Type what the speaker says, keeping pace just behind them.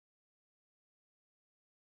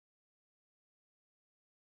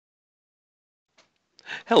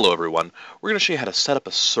Hello everyone. We're going to show you how to set up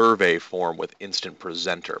a survey form with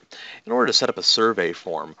InstantPresenter. In order to set up a survey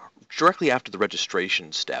form, directly after the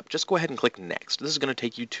registration step, just go ahead and click Next. This is going to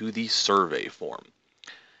take you to the survey form.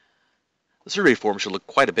 The survey form should look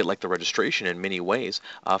quite a bit like the registration in many ways.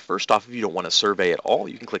 First off, if you don't want to survey at all,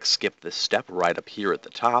 you can click Skip this step right up here at the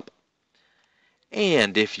top.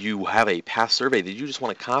 And if you have a past survey that you just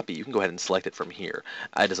want to copy, you can go ahead and select it from here.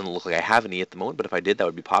 It doesn't look like I have any at the moment, but if I did, that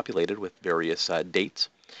would be populated with various dates.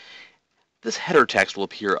 This header text will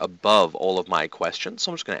appear above all of my questions,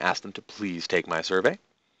 so I'm just going to ask them to please take my survey.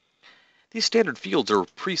 These standard fields are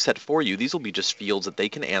preset for you. These will be just fields that they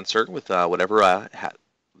can answer with whatever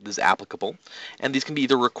is applicable, and these can be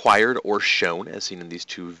either required or shown, as seen in these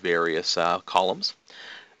two various columns.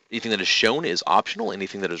 Anything that is shown is optional.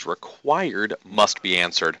 Anything that is required must be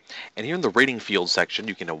answered. And here in the rating field section,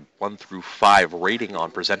 you can have 1 through 5 rating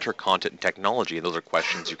on presenter, content, and technology. Those are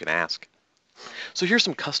questions you can ask. So here's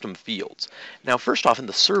some custom fields. Now first off, in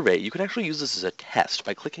the survey, you can actually use this as a test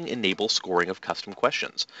by clicking Enable Scoring of Custom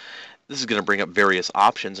Questions. This is going to bring up various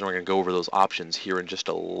options, and we're going to go over those options here in just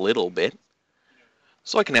a little bit.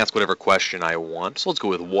 So I can ask whatever question I want. So let's go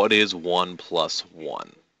with what is 1 plus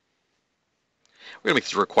 1? We're going to make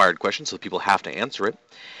this a required question, so people have to answer it.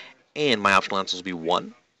 And my optional answers will be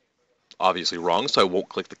 1. Obviously wrong, so I won't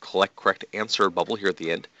click the correct answer bubble here at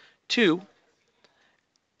the end. 2.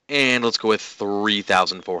 And let's go with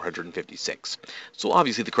 3,456. So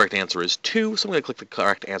obviously the correct answer is 2, so I'm going to click the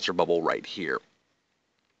correct answer bubble right here.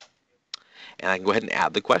 And I can go ahead and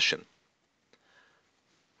add the question.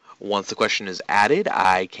 Once the question is added,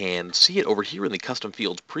 I can see it over here in the custom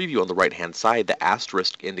fields preview on the right-hand side. The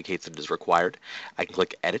asterisk indicates that it is required. I can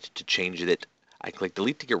click Edit to change it. I can click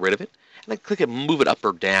Delete to get rid of it. And I can click it Move it up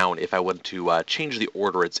or down if I want to change the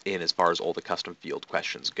order it's in as far as all the custom field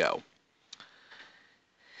questions go.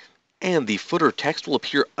 And the footer text will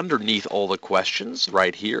appear underneath all the questions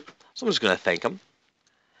right here. So I'm just going to thank them.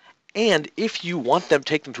 And if you want them to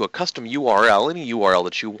take them to a custom URL, any URL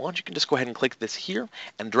that you want, you can just go ahead and click this here.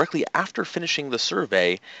 And directly after finishing the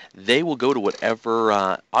survey, they will go to whatever,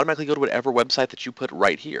 automatically go to whatever website that you put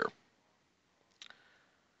right here.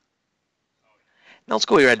 Now let's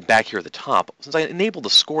go ahead back here at the top. Since I enabled the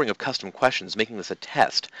scoring of custom questions, making this a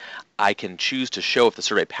test, I can choose to show if the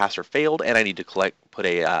survey passed or failed, and I need to put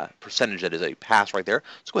a percentage that is a pass right there.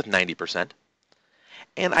 Let's go with 90%.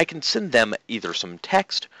 And I can send them either some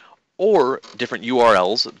text or different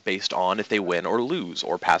URLs based on if they win or lose,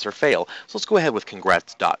 or pass or fail. So let's go ahead with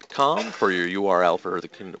congrats.com for your URL for the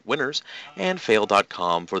winners, and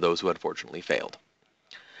fail.com for those who unfortunately failed.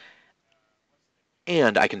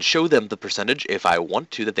 And I can show them the percentage if I want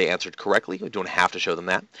to that they answered correctly. I don't have to show them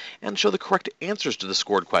that. And show the correct answers to the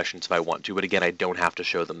scored questions if I want to, but again, I don't have to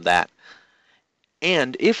show them that.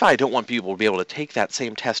 And if I don't want people to be able to take that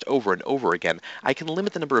same test over and over again, I can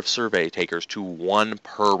limit the number of survey takers to 1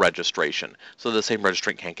 per registration, so the same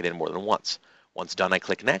registrant can't get in more than once. Once done, I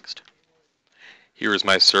click Next. Here is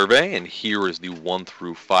my survey, and here is the 1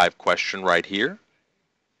 through 5 question right here.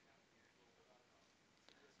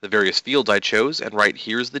 The various fields I chose, and right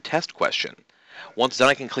here is the test question. Once done,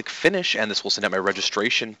 I can click Finish, and this will send out my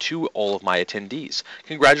registration to all of my attendees.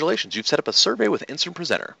 Congratulations, you've set up a survey with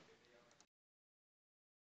InstantPresenter.